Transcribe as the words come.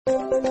Today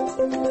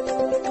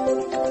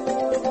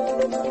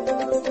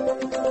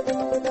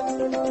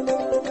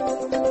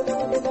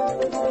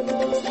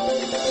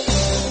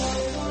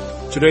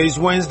is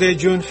Wednesday,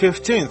 June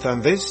 15th,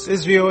 and this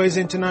is VOA's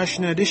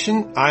International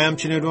Edition. I am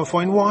Chinedu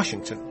Ofo in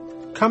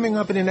Washington. Coming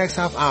up in the next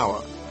half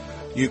hour,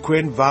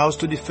 Ukraine vows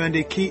to defend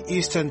a key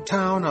eastern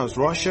town as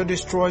Russia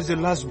destroys the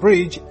last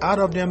bridge out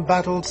of the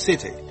embattled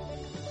city.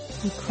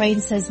 Ukraine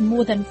says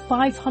more than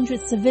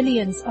 500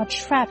 civilians are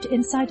trapped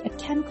inside a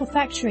chemical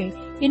factory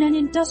in an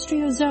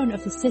industrial zone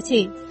of the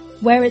city,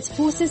 where its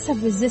forces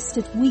have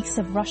resisted weeks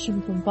of Russian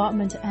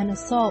bombardment and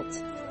assault.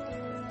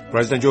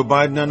 President Joe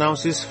Biden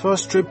announced his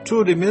first trip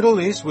to the Middle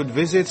East with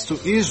visits to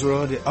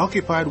Israel, the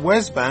occupied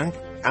West Bank,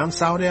 and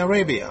Saudi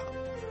Arabia.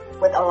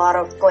 With a lot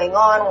of going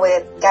on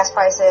with gas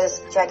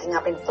prices, jacking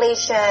up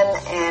inflation,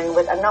 and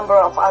with a number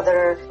of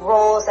other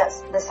roles that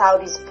the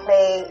Saudis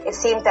play, it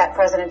seems that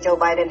President Joe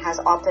Biden has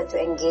opted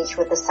to engage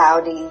with the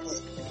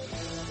Saudis.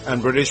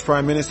 And British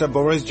Prime Minister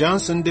Boris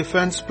Johnson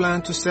defends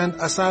plan to send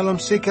asylum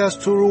seekers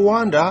to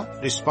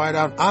Rwanda despite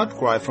an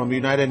outcry from the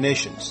United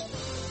Nations.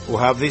 We'll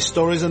have these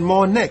stories and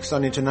more next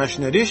on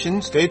International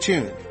Edition. Stay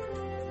tuned.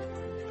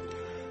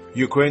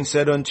 Ukraine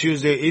said on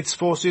Tuesday its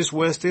forces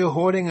were still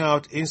holding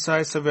out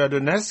inside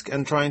Severodonetsk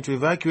and trying to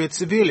evacuate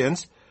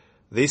civilians.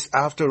 This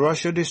after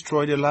Russia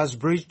destroyed the last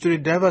bridge to the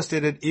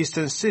devastated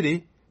eastern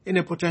city in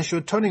a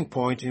potential turning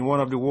point in one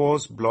of the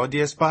world's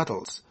bloodiest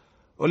battles.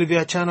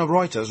 Olivia Chan of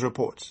Reuters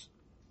reports.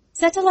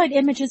 Satellite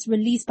images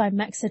released by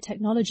Maxar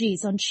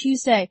Technologies on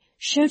Tuesday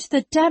showed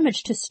the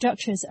damage to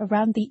structures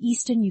around the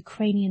eastern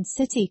Ukrainian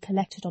city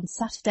collected on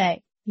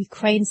Saturday.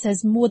 Ukraine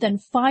says more than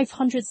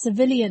 500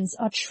 civilians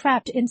are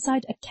trapped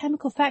inside a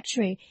chemical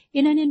factory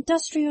in an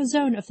industrial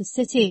zone of the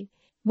city,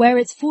 where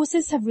its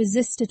forces have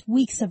resisted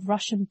weeks of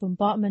Russian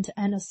bombardment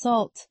and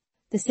assault.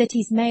 The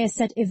city's mayor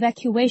said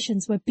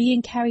evacuations were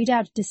being carried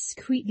out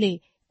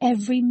discreetly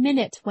every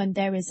minute when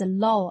there is a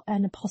lull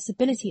and a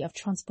possibility of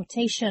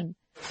transportation.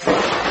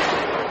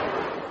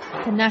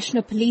 The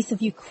National Police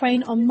of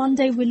Ukraine on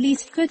Monday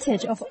released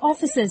footage of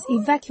officers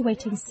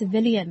evacuating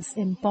civilians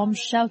in bomb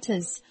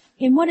shelters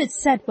in what it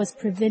said was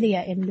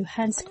Privilia in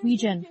Luhansk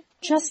region,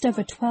 just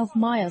over 12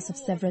 miles of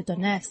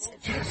Severodonetsk.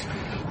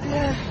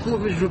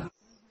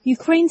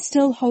 Ukraine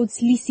still holds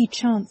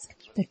Lysychansk,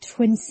 the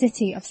twin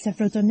city of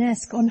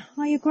Severodonetsk, on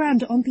higher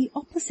ground on the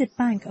opposite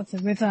bank of the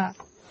river.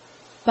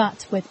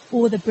 But with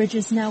all the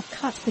bridges now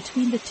cut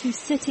between the two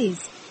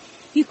cities,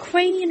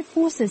 Ukrainian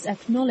forces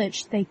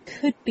acknowledged they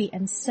could be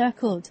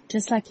encircled,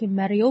 just like in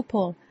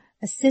Mariupol,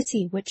 a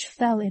city which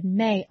fell in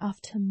May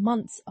after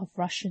months of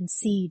Russian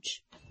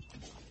siege.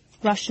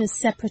 Russia's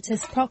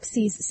separatist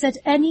proxies said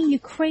any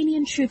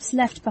Ukrainian troops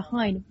left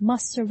behind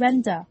must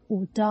surrender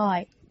or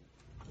die.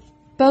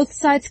 Both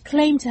sides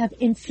claim to have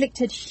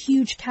inflicted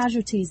huge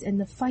casualties in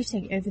the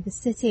fighting over the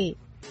city.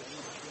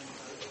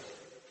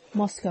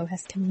 Moscow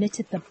has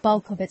committed the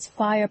bulk of its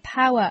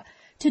firepower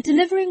to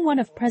delivering one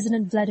of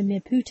President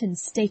Vladimir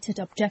Putin's stated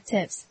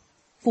objectives,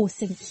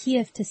 forcing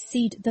Kiev to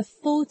cede the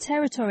full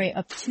territory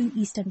of two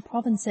eastern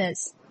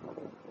provinces.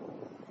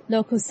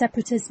 Local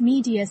separatist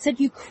media said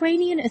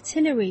Ukrainian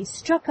artillery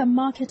struck a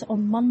market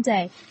on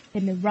Monday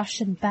in the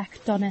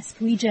Russian-backed Donetsk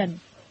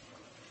region.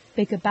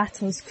 Bigger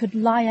battles could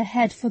lie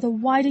ahead for the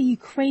wider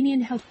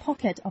Ukrainian-held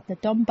pocket of the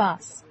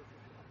Donbas.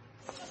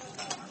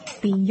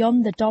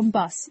 Beyond the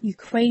Donbas,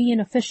 Ukrainian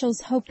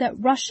officials hope that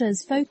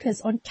Russia's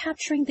focus on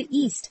capturing the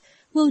east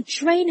will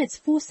drain its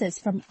forces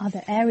from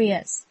other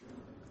areas.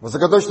 But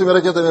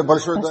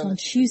on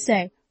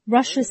Tuesday,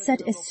 Russia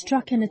said it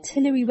struck an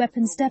artillery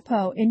weapons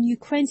depot in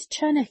Ukraine's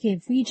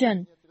Chernihiv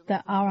region,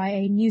 the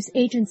RIA news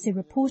agency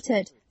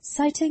reported,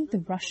 citing the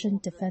Russian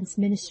Defense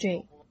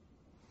Ministry.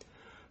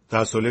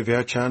 That's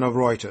Olivia Chan of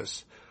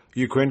Reuters.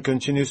 Ukraine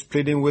continues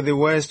pleading with the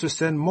West to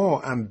send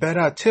more and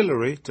better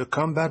artillery to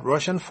combat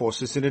Russian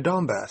forces in the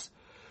Donbass.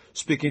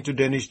 Speaking to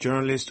Danish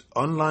journalists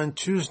online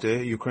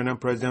Tuesday, Ukrainian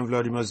President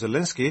Volodymyr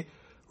Zelensky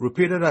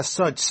repeated as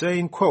such,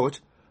 saying, quote,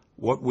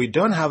 "What we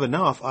don't have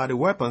enough are the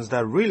weapons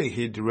that really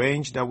hit the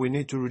range that we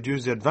need to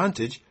reduce the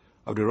advantage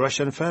of the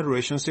Russian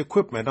Federation's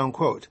equipment,"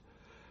 unquote.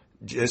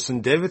 Jason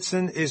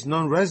Davidson is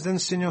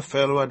non-resident senior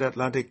fellow at the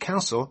Atlantic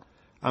Council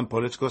and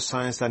political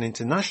science and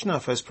international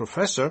affairs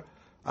professor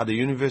at the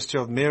University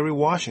of Mary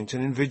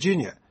Washington in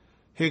Virginia.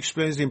 He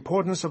explains the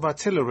importance of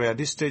artillery at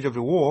this stage of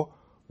the war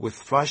with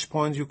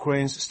Flashpoint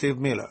Ukraine's Steve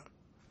Miller.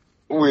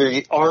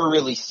 We are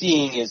really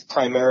seeing is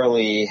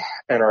primarily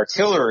an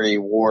artillery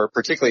war,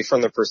 particularly from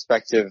the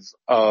perspective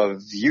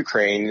of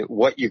Ukraine,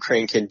 what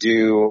Ukraine can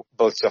do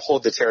both to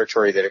hold the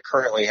territory that it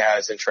currently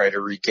has and try to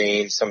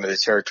regain some of the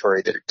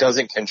territory that it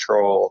doesn't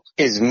control,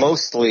 is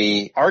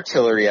mostly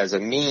artillery as a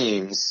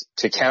means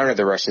to counter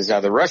the Russians.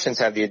 Now, the Russians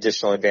have the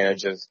additional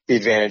advantage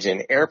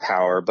in air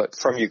power, but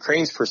from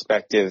Ukraine's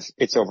perspective,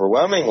 it's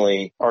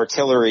overwhelmingly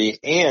artillery,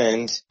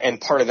 and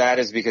part of that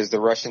is because the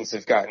Russians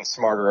have gotten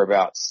smarter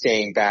about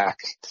staying back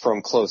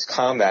from close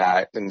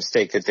combat.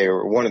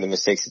 One of the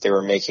mistakes that they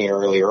were making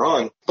earlier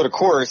on. But of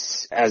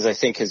course, as I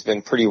think has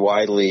been pretty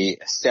widely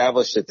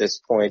established at this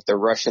point, the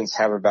Russians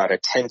have about a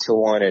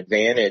 10-to-1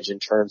 advantage in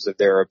terms of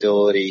their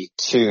ability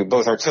to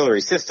both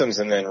artillery systems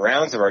and then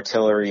rounds of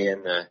artillery.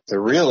 And the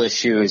real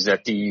issue is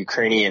that the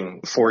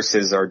Ukrainian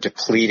forces are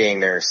depleting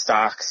their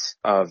stocks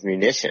of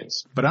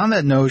munitions. But on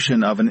that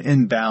notion of an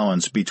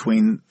imbalance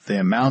between the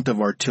amount of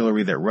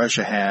artillery that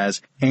Russia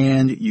has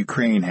and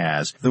Ukraine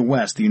has, the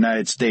West, the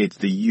United States,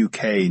 the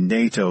UK,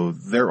 NATO,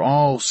 they're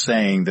all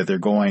saying that they're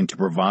going to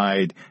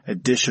provide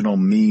additional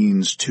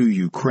means to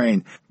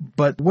Ukraine.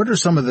 But what are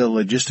some of the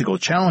logistical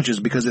challenges?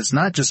 Because it's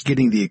not just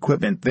getting the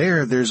equipment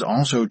there, there's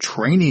also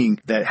training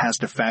that has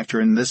to factor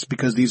in this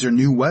because these are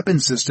new weapon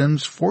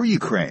systems for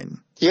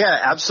Ukraine. Yeah,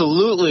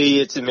 absolutely.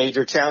 It's a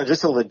major challenge.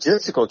 It's a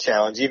logistical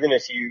challenge. Even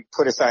if you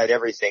put aside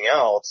everything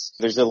else,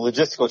 there's a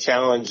logistical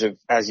challenge of,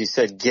 as you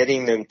said,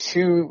 getting them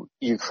to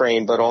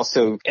Ukraine, but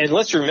also, and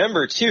let's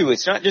remember too,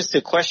 it's not just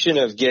a question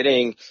of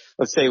getting,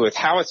 let's say with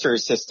howitzer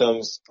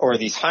systems or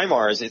these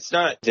HIMARS, it's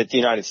not that the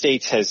United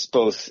States has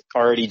both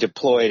already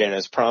deployed and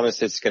has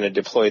promised it's going to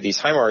deploy these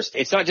HIMARS.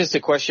 It's not just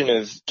a question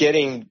of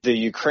getting the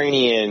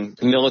Ukrainian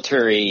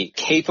military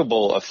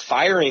capable of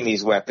firing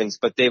these weapons,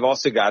 but they've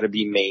also got to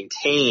be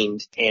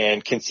maintained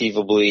and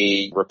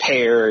conceivably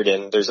repaired,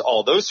 and there's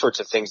all those sorts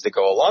of things that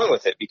go along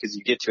with it because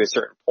you get to a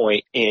certain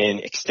point in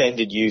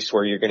extended use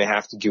where you're going to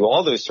have to do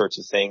all those sorts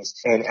of things.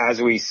 And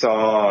as we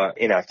saw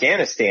in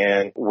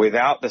Afghanistan,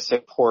 without the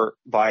support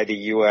by the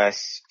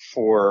U.S.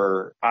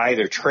 for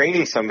either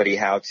training somebody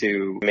how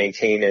to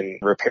maintain and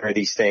repair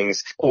these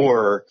things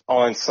or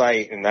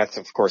on-site, and that's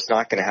of course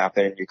not going to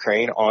happen in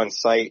Ukraine,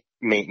 on-site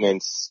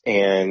maintenance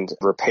and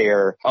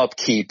repair,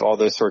 upkeep, all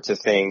those sorts of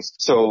things.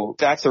 So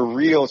that's a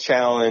real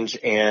challenge,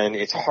 and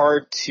it's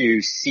hard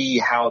to see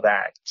how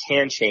that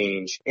can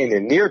change in the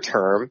near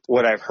term.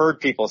 What I've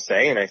heard people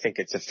say, and I think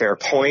it's a fair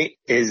point,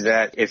 is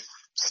that if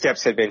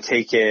steps had been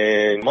taken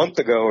a month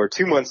ago or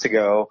 2 months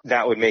ago,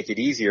 that would make it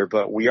easier.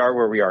 But we are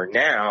where we are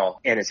now,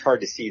 and it's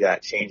hard to see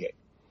that changing.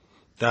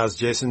 That's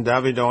Jason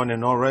Davidon, a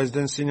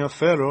non-resident senior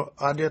fellow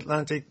at the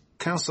Atlantic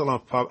Council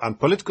on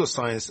Political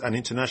Science and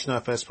International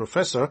Affairs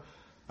professor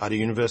at the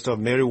University of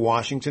Mary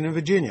Washington in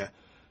Virginia.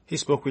 He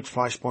spoke with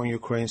Flashpoint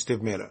Ukraine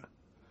Steve Miller.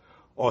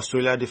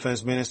 Australia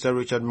Defense Minister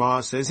Richard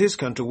Marles says his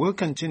country will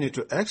continue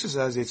to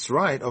exercise its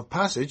right of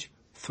passage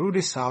through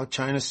the South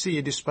China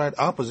Sea despite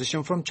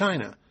opposition from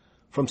China.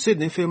 From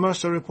Sydney, Phil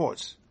Mercer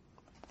reports.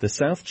 The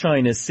South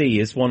China Sea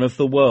is one of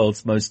the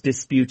world's most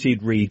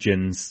disputed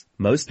regions.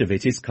 Most of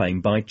it is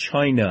claimed by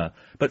China,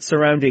 but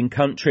surrounding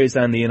countries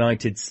and the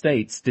United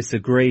States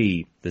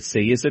disagree. The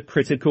sea is a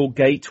critical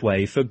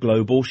gateway for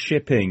global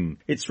shipping.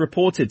 It's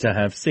reported to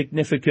have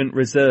significant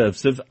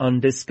reserves of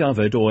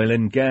undiscovered oil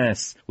and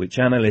gas, which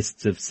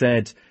analysts have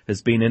said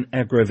has been an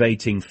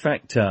aggravating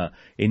factor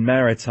in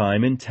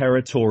maritime and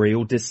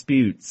territorial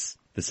disputes.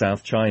 The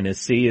South China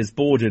Sea is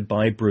bordered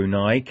by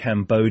Brunei,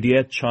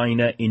 Cambodia,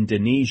 China,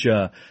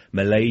 Indonesia,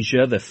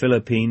 Malaysia, the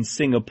Philippines,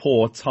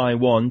 Singapore,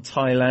 Taiwan,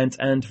 Thailand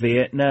and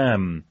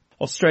Vietnam.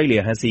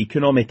 Australia has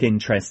economic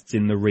interests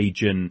in the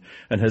region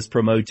and has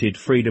promoted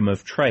freedom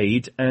of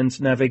trade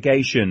and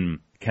navigation.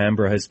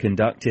 Canberra has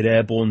conducted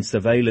airborne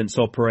surveillance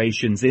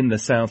operations in the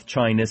South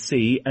China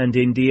Sea and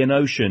Indian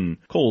Ocean,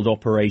 called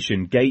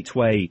Operation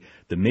Gateway.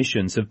 The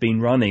missions have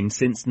been running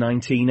since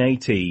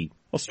 1980.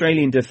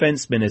 Australian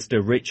Defence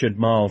Minister Richard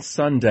Marles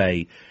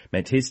Sunday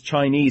met his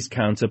Chinese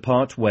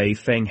counterpart Wei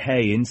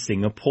Fenghe in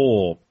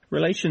Singapore.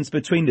 Relations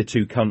between the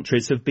two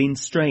countries have been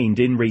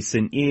strained in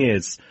recent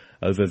years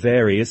over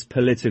various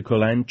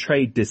political and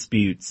trade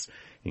disputes,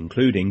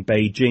 including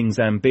Beijing's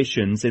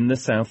ambitions in the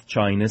South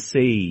China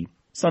Sea.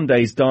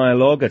 Sunday's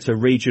dialogue at a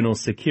regional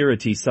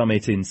security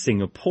summit in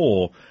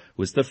Singapore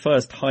was the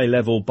first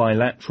high-level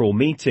bilateral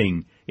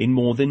meeting in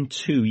more than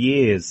 2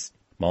 years.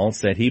 Marles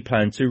said he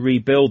planned to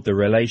rebuild the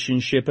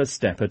relationship a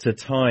step at a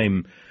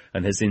time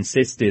and has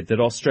insisted that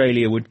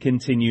Australia would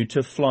continue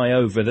to fly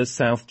over the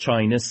South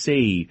China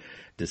Sea,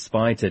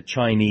 despite a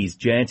Chinese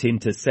jet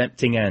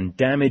intercepting and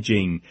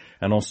damaging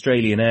an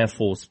Australian Air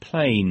Force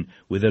plane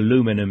with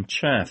aluminum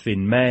chaff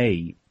in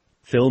May.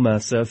 Phil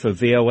Mercer for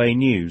VOA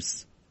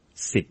News,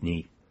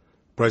 Sydney.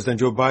 President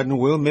Joe Biden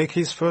will make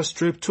his first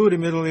trip to the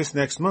Middle East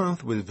next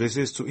month with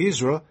visits to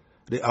Israel,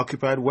 the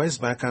occupied West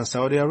Bank and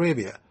Saudi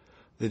Arabia.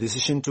 The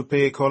decision to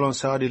pay a call on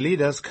Saudi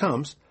leaders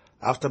comes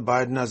after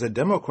Biden, as a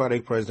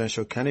Democratic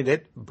presidential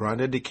candidate,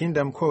 branded the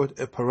kingdom, quote,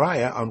 a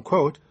pariah,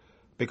 unquote,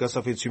 because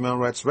of its human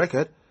rights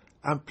record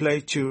and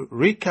pledged to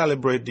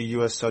recalibrate the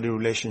U.S.-Saudi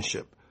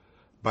relationship.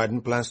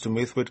 Biden plans to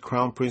meet with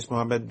Crown Prince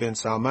Mohammed bin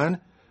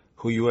Salman,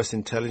 who U.S.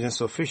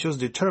 intelligence officials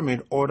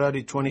determined ordered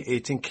the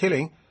 2018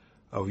 killing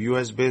of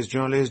U.S.-based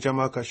journalist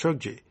Jamal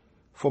Khashoggi.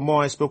 For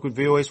more, I spoke with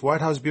VOA's White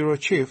House Bureau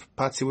Chief,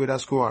 Patsy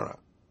Widakuswara.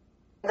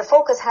 The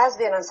focus has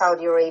been on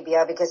Saudi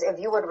Arabia because if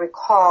you would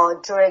recall,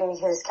 during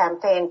his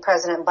campaign,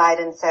 President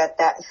Biden said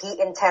that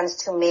he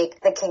intends to make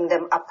the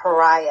kingdom a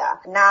pariah.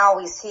 Now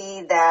we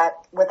see that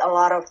with a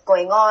lot of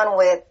going on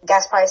with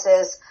gas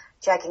prices,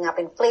 jacking up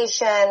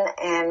inflation,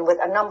 and with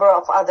a number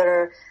of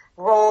other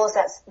roles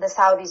that the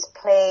Saudis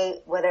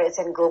play, whether it's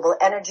in global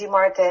energy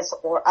markets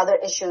or other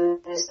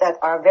issues that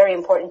are very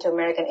important to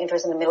American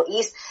interests in the Middle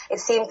East. It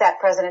seems that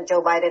President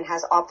Joe Biden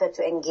has opted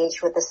to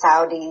engage with the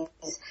Saudis,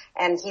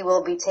 and he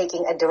will be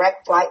taking a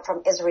direct flight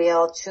from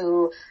Israel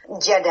to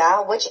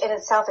Jeddah, which in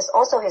itself is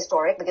also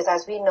historic because,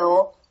 as we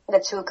know, the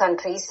two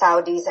countries,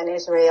 Saudis and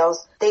Israel,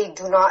 they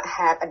do not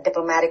have a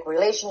diplomatic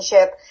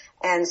relationship.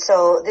 And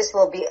so this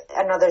will be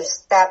another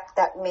step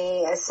that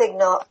may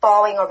signal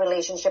thawing of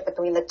relationship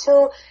between the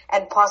two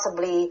and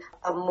possibly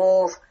a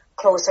move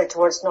closer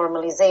towards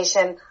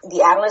normalization.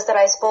 The analysts that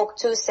I spoke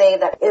to say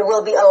that it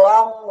will be a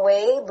long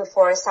way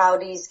before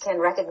Saudis can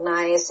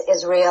recognize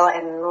Israel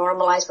and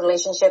normalize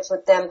relationships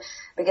with them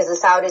because the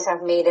Saudis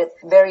have made it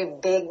very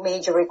big,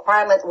 major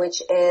requirement,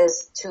 which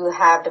is to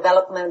have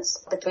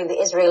developments between the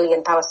Israeli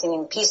and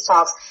Palestinian peace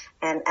talks.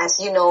 And as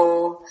you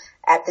know,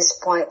 at this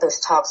point, those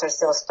talks are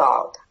still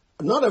stalled.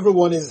 Not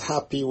everyone is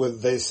happy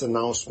with this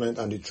announcement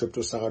and the trip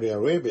to Saudi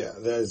Arabia.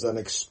 There's an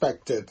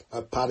expected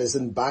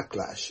partisan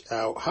backlash.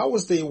 How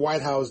was the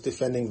White House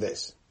defending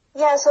this?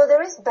 Yeah, so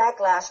there is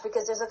backlash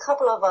because there's a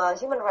couple of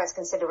human rights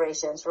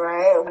considerations,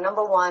 right?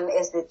 Number one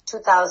is the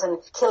 2000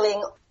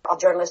 killing of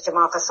journalist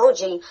Jamal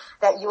Khashoggi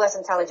that U.S.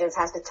 intelligence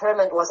has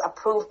determined was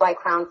approved by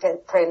Crown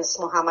Prince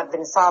Mohammed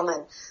bin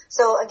Salman.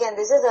 So again,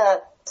 this is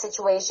a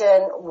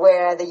situation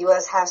where the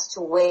U.S. has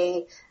to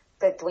weigh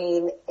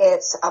between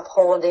its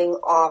upholding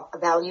of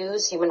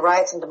values, human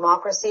rights, and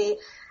democracy,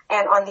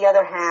 and on the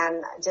other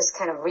hand, just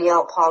kind of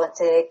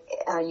realpolitik,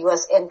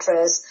 U.S.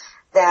 interests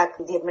that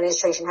the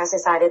administration has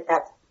decided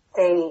that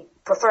they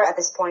prefer at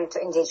this point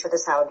to engage with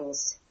the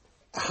Saudis.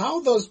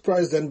 How does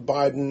President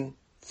Biden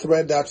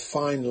thread that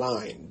fine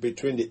line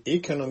between the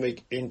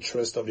economic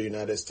interest of the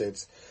United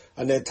States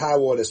and the entire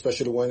world,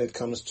 especially when it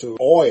comes to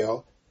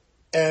oil,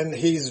 and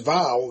his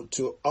vow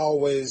to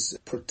always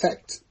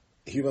protect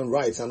human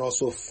rights and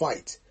also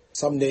fight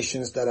some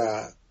nations that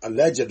are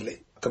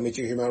allegedly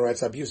committing human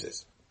rights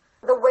abuses?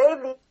 The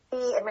way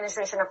the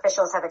administration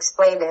officials have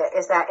explained it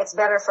is that it's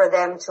better for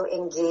them to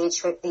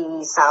engage with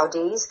the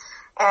Saudis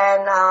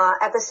and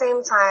at the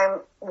same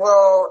time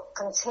will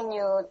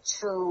continue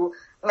to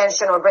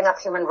mention or bring up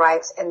human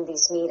rights in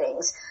these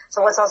meetings.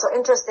 So what's also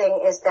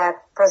interesting is that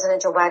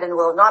President Joe Biden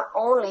will not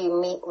only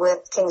meet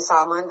with King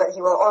Salman, but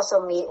he will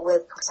also meet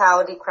with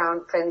Saudi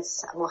Crown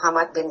Prince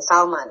Mohammed bin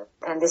Salman.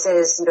 And this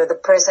is, the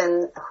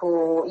person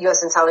who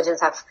U.S.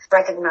 intelligence have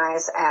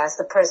recognized as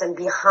the person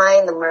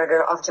behind the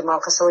murder of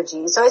Jamal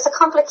Khashoggi. So it's a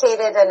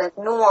complicated and a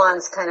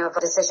nuanced kind of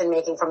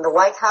decision-making from the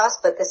White House,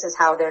 but this is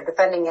how they're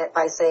defending it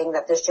by saying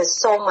that there's just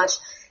so much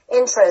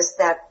interest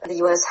that the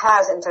U.S.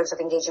 has in terms of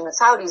engaging with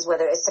Saudis,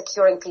 whether it's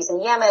securing peace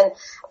in Yemen,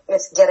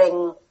 it's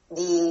getting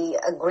the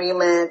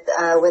agreement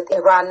with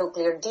Iran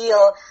nuclear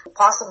deal,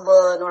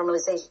 possible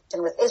normalization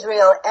with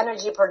Israel,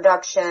 energy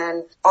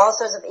production, all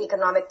sorts of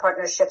economic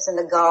partnerships in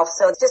the Gulf.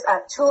 So it's just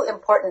too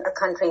important a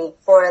country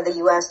for the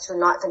U.S. to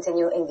not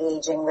continue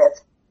engaging with.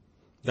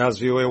 That's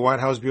VOA White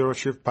House Bureau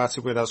Chief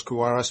Patsy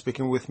Widakuswara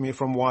speaking with me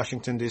from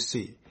Washington,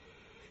 D.C.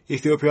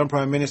 Ethiopian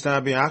Prime Minister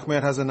Abiy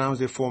Ahmed has announced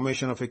the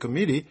formation of a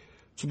committee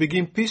to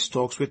begin peace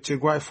talks with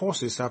Tigray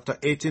forces after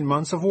 18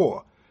 months of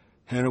war.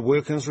 Henry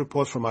Wilkins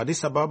reports from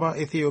Addis Ababa,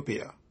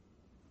 Ethiopia.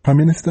 Prime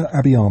Minister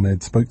Abiy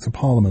Ahmed spoke to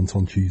Parliament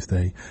on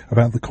Tuesday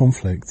about the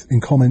conflict in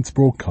comments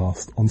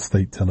broadcast on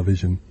state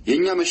television. He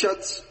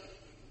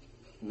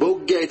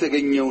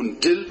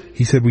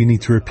said we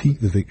need to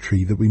repeat the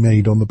victory that we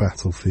made on the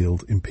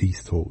battlefield in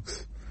peace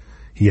talks.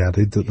 He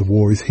added that the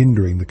war is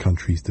hindering the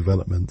country's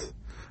development,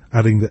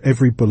 adding that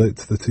every bullet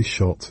that is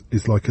shot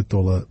is like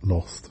 $1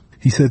 lost.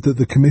 He said that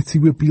the committee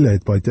would be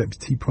led by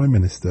Deputy Prime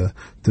Minister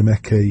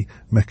Demeke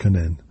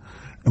Mekonnen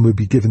and would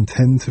be given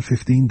 10 to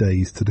 15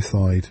 days to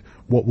decide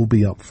what will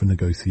be up for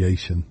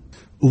negotiation.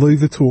 Although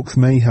the talks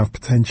may have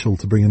potential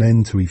to bring an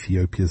end to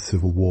Ethiopia's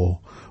civil war,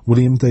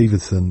 William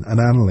Davidson, an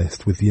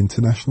analyst with the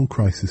International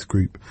Crisis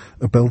Group,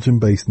 a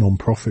Belgium-based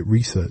non-profit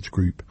research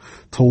group,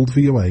 told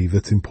VOA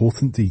that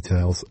important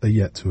details are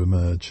yet to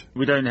emerge.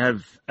 We don't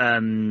have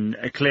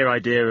a clear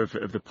idea of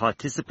the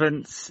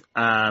participants.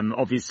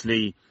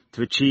 Obviously,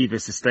 to achieve a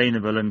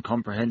sustainable and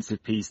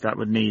comprehensive peace, that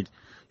would need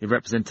the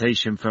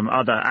representation from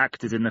other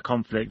actors in the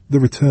conflict. The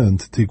return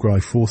to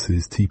Tigray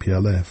forces,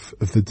 TPLF,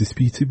 of the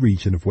disputed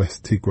region of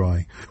West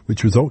Tigray,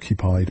 which was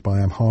occupied by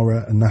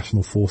Amhara and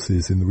national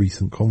forces in the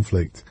recent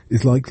conflict,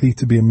 is likely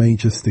to be a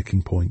major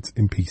sticking point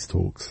in peace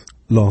talks.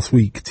 Last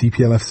week,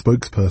 TPLF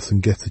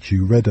spokesperson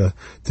Getachew Reda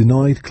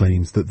denied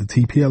claims that the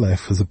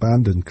TPLF has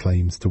abandoned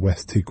claims to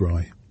West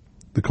Tigray.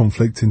 The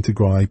conflict in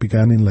Tigray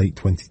began in late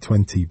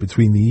 2020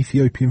 between the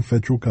Ethiopian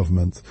federal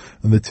government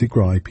and the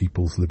Tigray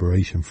People's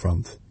Liberation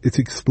Front. It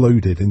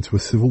exploded into a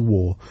civil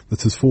war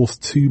that has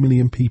forced 2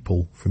 million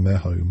people from their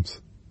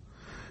homes.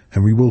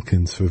 Henry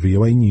Wilkins for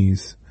VOA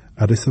News,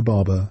 Addis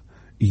Ababa,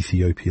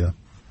 Ethiopia.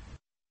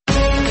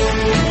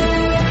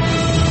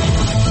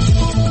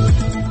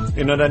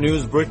 In other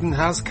news, Britain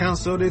has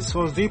cancelled its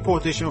first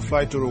deportation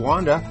flight to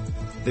Rwanda.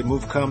 The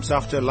move comes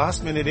after a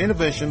last-minute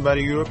intervention by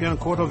the European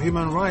Court of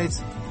Human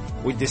Rights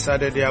which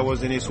decided there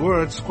was, in its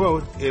words,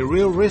 quote, a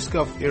real risk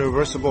of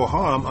irreversible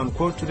harm,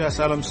 unquote, to the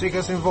asylum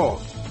seekers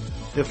involved.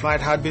 The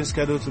flight had been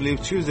scheduled to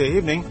leave Tuesday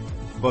evening,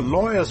 but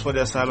lawyers for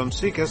the asylum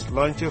seekers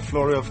launched a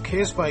flurry of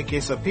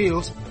case-by-case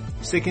appeals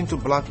seeking to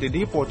block the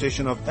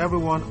deportation of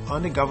everyone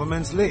on the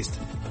government's list.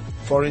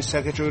 Foreign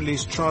Secretary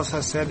Liz Truss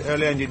has said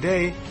earlier in the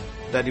day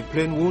that the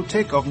plane will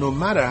take off no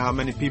matter how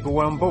many people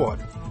were on board.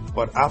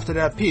 But after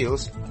the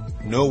appeals,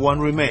 no one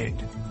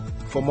remained.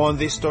 For more on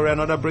this story and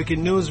other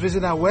breaking news,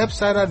 visit our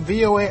website at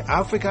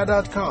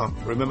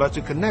voaafrica.com. Remember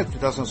to connect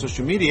with us on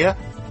social media.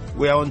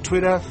 We are on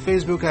Twitter,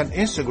 Facebook, and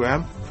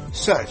Instagram.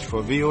 Search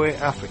for VOA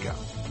Africa.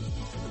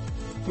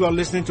 You are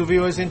listening to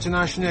VOA's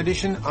International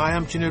Edition. I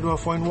am Chinedu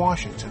Afo in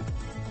Washington.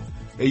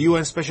 A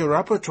UN Special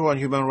Rapporteur on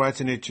Human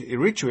Rights in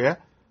Eritrea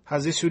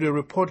has issued a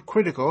report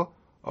critical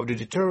of the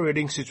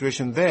deteriorating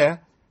situation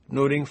there,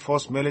 noting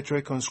forced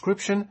military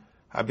conscription,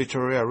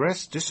 arbitrary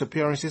arrests,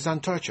 disappearances,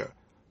 and torture.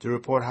 The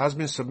report has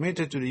been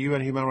submitted to the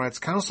UN Human Rights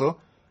Council,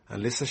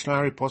 and Lisa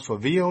Schlein reports for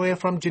VOA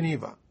from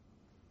Geneva.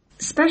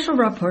 Special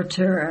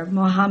Rapporteur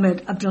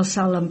Mohamed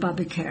Abdulsalam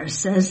Babikar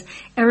says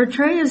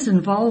Eritrea's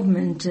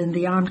involvement in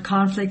the armed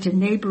conflict in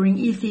neighboring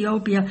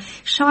Ethiopia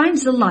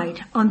shines a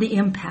light on the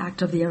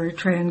impact of the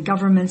Eritrean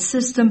government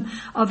system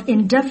of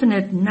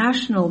indefinite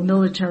national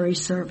military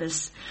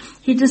service.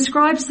 He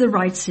describes the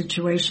rights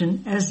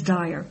situation as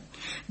dire.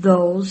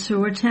 Those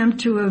who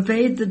attempt to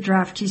evade the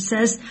draft, he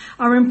says,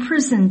 are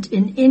imprisoned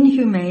in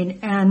inhumane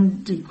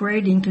and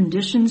degrading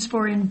conditions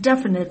for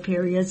indefinite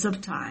periods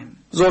of time.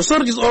 The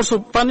authorities also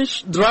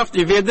punish draft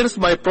evaders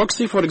by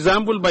proxy, for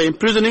example, by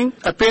imprisoning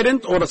a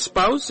parent or a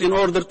spouse in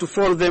order to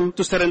force them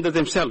to surrender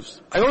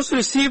themselves. I also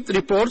received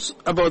reports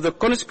about the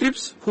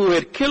conscripts who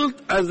were killed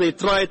as they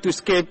tried to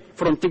escape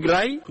from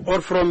Tigray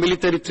or from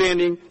military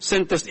training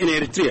centers in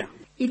Eritrea.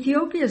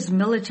 Ethiopia's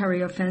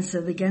military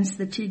offensive against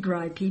the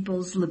Tigray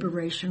People's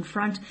Liberation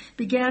Front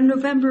began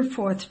November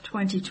 4th,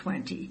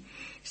 2020.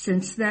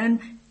 Since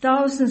then,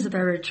 thousands of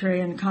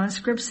Eritrean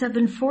conscripts have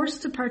been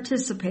forced to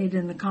participate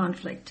in the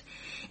conflict.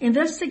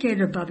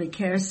 Investigator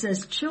Babikar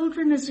says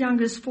children as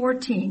young as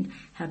 14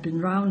 have been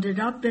rounded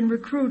up and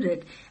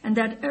recruited, and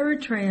that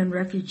Eritrean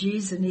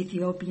refugees in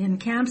Ethiopian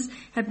camps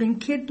have been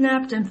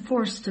kidnapped and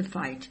forced to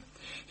fight.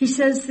 He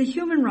says the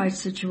human rights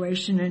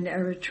situation in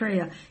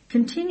Eritrea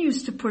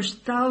continues to push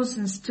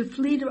thousands to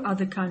flee to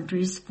other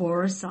countries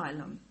for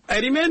asylum. I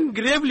remain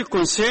gravely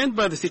concerned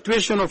by the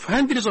situation of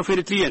hundreds of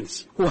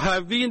Eritreans who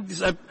have been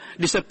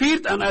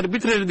disappeared and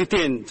arbitrarily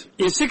detained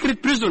in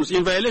secret prisons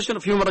in violation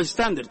of human rights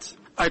standards.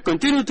 I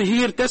continue to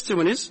hear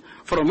testimonies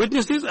from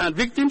witnesses and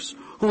victims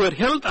who were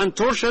held and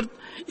tortured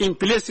in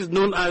places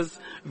known as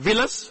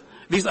villas.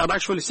 These are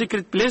actually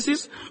secret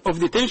places of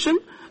detention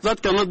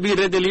that cannot be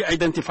readily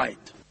identified.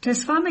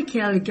 Tesfa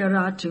Michael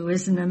Geratu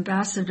is an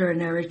ambassador in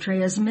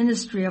Eritrea's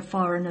Ministry of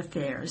Foreign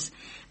Affairs.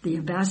 The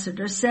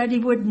ambassador said he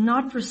would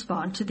not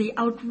respond to the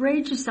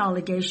outrageous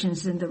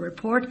allegations in the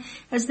report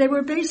as they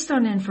were based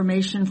on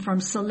information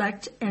from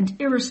select and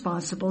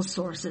irresponsible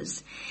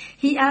sources.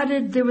 He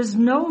added there was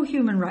no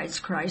human rights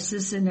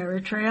crisis in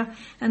Eritrea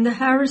and the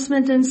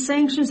harassment and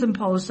sanctions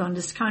imposed on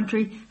this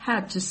country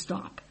had to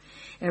stop.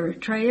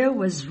 Eritrea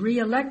was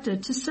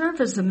re-elected to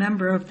serve as a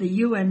member of the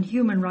UN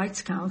Human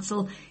Rights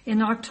Council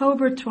in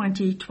October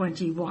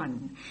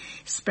 2021.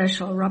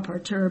 Special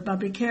Rapporteur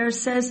Babikar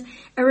says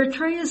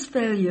Eritrea's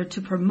failure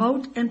to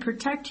promote and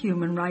protect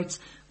human rights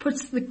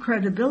puts the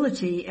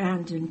credibility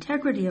and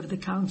integrity of the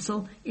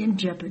Council in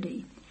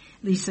jeopardy.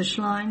 Lisa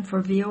Schlein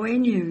for VOA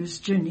News,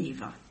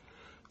 Geneva.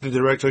 The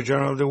Director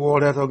General of the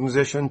World Health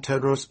Organization,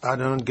 Tedros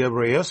Adhanom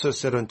Ghebreyesus,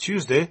 said on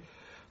Tuesday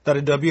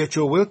that the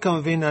WHO will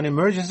convene an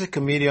emergency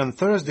committee on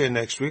Thursday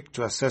next week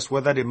to assess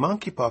whether the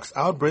monkeypox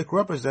outbreak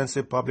represents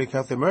a public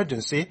health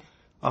emergency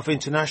of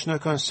international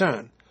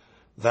concern.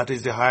 That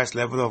is the highest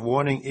level of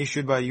warning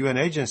issued by a UN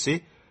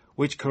agency,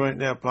 which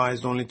currently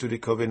applies only to the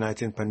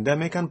COVID-19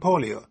 pandemic and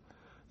polio.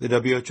 The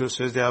WHO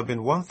says there have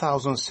been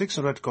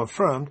 1,600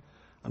 confirmed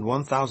and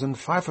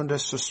 1,500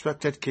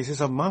 suspected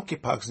cases of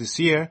monkeypox this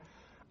year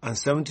and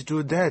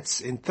 72 deaths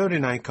in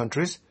 39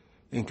 countries,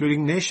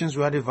 including nations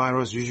where the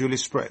virus usually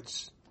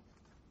spreads.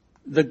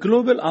 The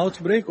global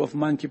outbreak of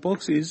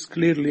monkeypox is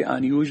clearly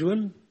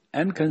unusual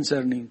and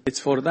concerning. It's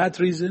for that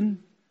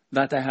reason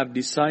that I have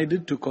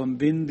decided to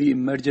convene the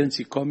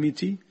emergency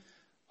committee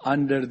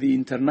under the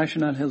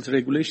international health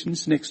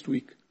regulations next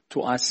week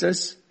to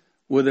assess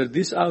whether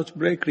this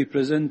outbreak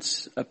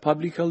represents a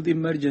public health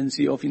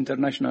emergency of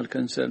international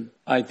concern.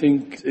 I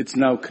think it's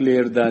now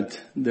clear that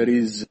there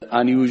is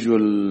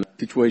unusual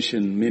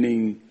situation,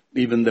 meaning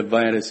even the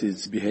virus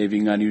is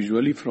behaving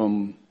unusually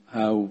from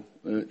how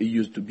it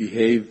used to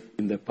behave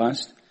in the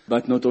past.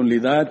 But not only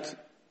that,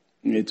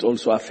 it's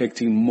also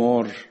affecting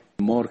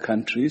more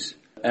countries.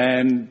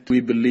 And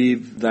we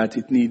believe that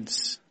it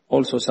needs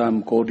also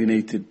some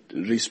coordinated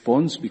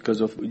response because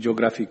of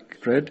geographic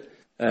spread.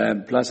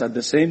 Plus, at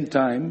the same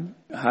time,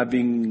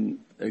 having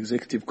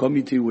executive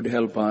committee would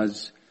help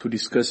us to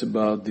discuss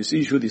about this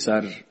issue. These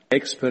are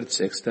experts,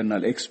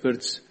 external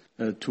experts,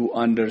 to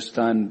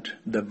understand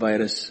the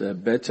virus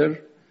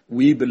better.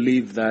 We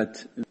believe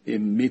that a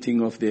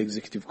meeting of the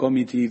executive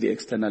committee, the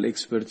external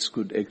experts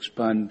could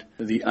expand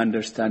the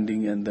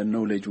understanding and the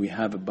knowledge we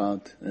have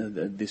about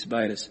this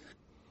virus.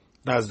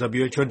 That's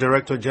WHO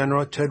Director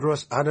General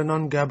Tedros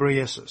Adhanom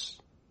Ghebreyesus.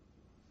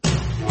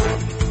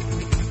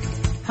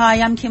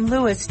 Hi, I'm Kim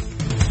Lewis.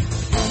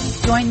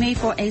 Join me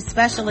for a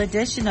special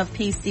edition of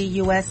PC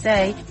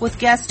USA with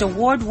guest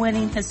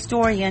award-winning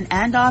historian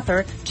and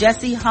author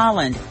Jesse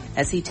Holland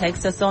as he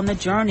takes us on the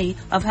journey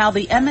of how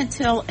the Emmett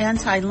Till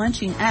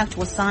Anti-Lynching Act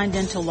was signed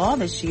into law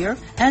this year,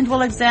 and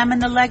will examine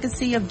the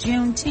legacy of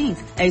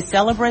Juneteenth, a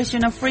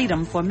celebration of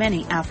freedom for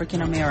many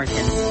African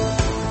Americans.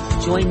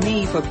 Join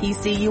me for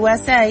PC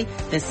USA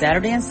this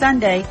Saturday and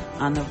Sunday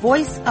on The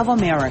Voice of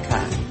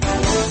America.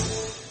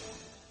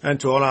 And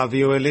to all our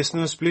VOA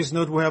listeners, please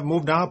note we have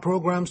moved our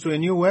programs to a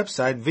new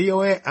website,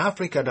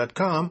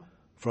 voaafrica.com,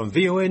 from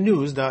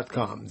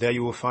voanews.com. There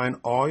you will find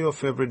all your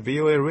favorite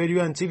VOA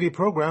radio and TV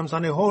programs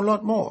and a whole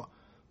lot more.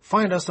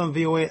 Find us on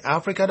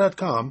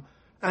voaafrica.com,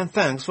 and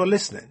thanks for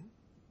listening.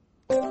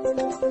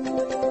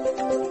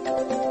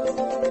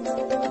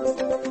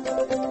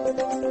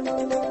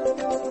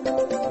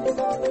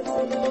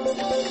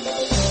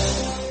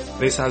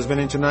 This has been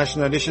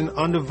International Edition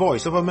on The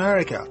Voice of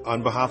America.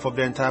 On behalf of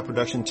the entire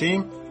production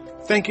team,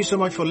 thank you so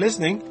much for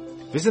listening.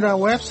 Visit our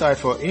website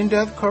for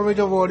in-depth coverage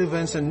of world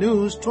events and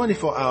news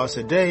 24 hours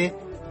a day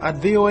at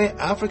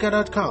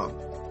voaafrica.com.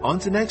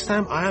 Until next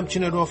time, I am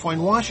Chinedu Ofo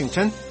in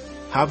Washington.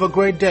 Have a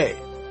great day.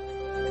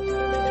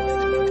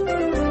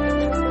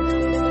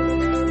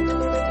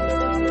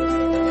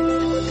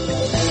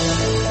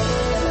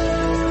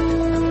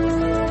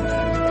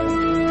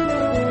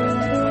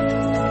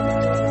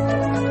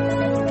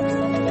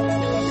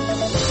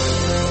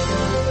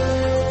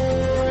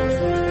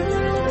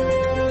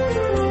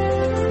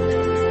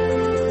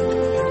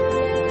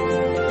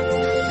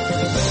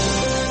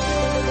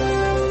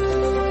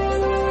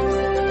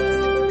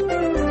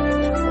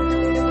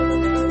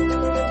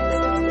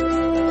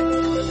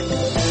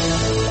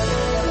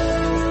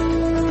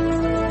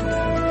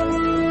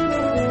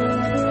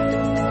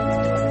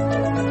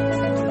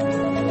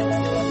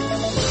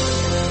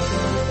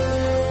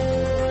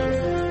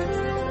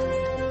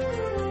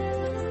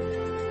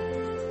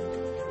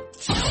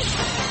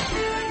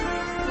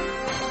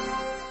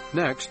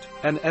 Next,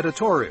 an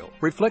editorial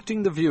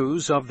reflecting the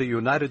views of the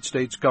United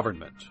States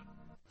government.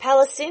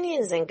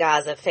 Palestinians in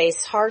Gaza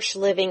face harsh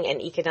living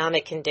and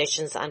economic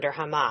conditions under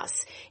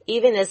Hamas,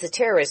 even as the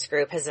terrorist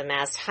group has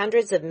amassed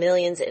hundreds of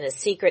millions in a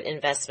secret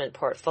investment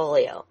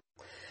portfolio.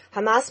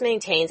 Hamas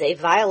maintains a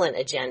violent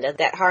agenda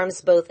that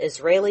harms both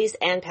Israelis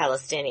and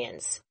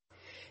Palestinians.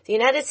 The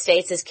United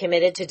States is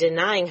committed to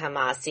denying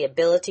Hamas the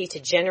ability to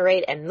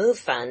generate and move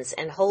funds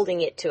and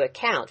holding it to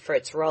account for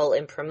its role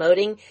in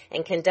promoting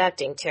and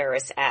conducting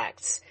terrorist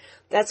acts.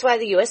 That's why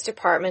the U.S.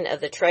 Department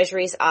of the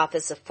Treasury's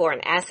Office of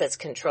Foreign Assets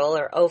Control,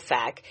 or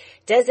OFAC,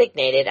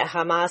 designated a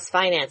Hamas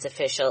finance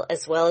official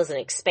as well as an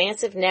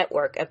expansive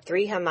network of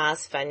 3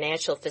 Hamas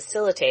financial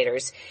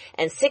facilitators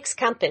and 6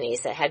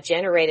 companies that had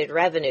generated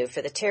revenue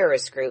for the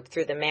terrorist group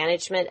through the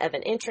management of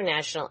an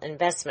international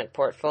investment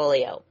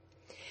portfolio.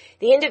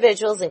 The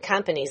individuals and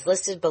companies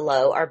listed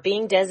below are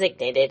being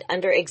designated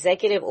under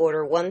Executive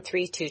Order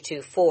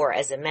 13224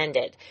 as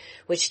amended,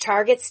 which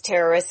targets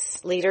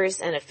terrorists, leaders,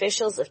 and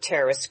officials of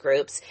terrorist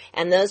groups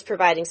and those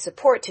providing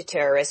support to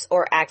terrorists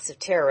or acts of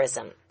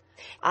terrorism.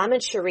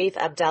 Ahmed Sharif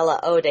Abdallah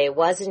Odeh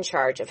was in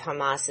charge of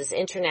Hamas's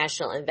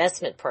international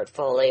investment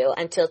portfolio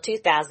until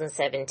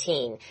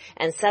 2017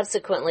 and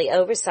subsequently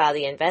oversaw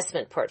the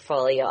investment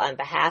portfolio on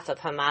behalf of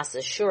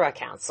Hamas's Shura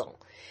Council.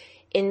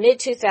 In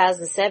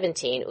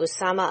mid-2017,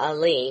 Usama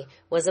Ali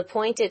was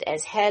appointed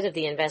as head of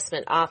the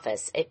investment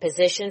office, a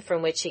position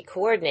from which he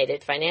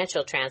coordinated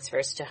financial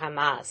transfers to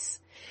Hamas.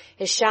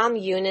 Hisham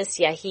Yunus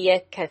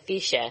Yahya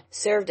Kafisha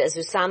served as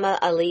Usama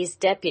Ali's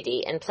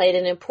deputy and played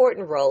an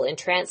important role in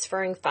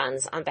transferring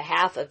funds on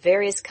behalf of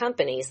various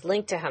companies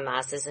linked to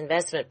Hamas's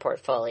investment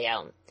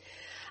portfolio.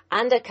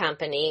 Anda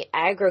Company,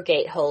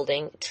 Aggregate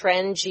Holding,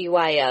 Trend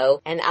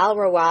GYO, and Al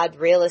Rawad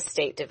Real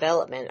Estate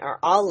Development are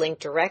all linked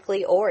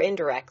directly or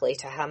indirectly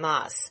to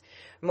Hamas.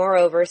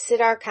 Moreover,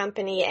 Sidar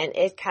Company and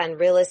Idkan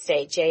Real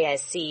Estate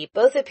JSC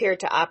both appeared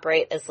to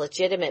operate as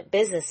legitimate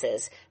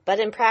businesses, but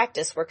in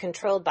practice were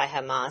controlled by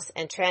Hamas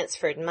and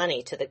transferred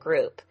money to the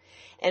group.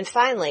 And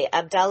finally,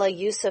 Abdallah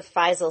Yusuf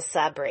Faisal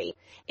Sabri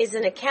is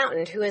an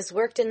accountant who has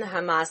worked in the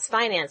Hamas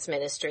finance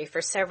ministry for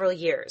several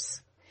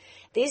years.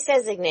 These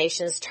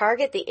designations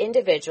target the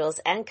individuals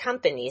and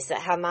companies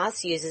that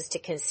Hamas uses to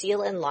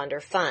conceal and launder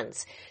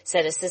funds,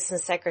 said Assistant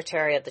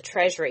Secretary of the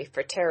Treasury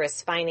for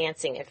Terrorist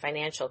Financing and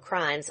Financial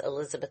Crimes,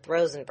 Elizabeth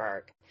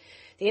Rosenberg.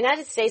 The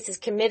United States is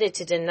committed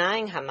to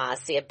denying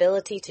Hamas the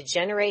ability to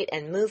generate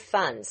and move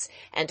funds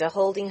and to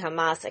holding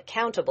Hamas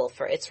accountable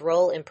for its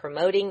role in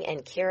promoting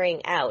and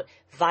carrying out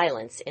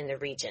violence in the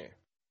region.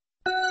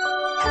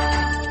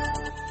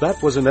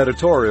 That was an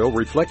editorial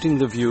reflecting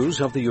the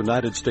views of the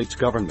United States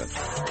government.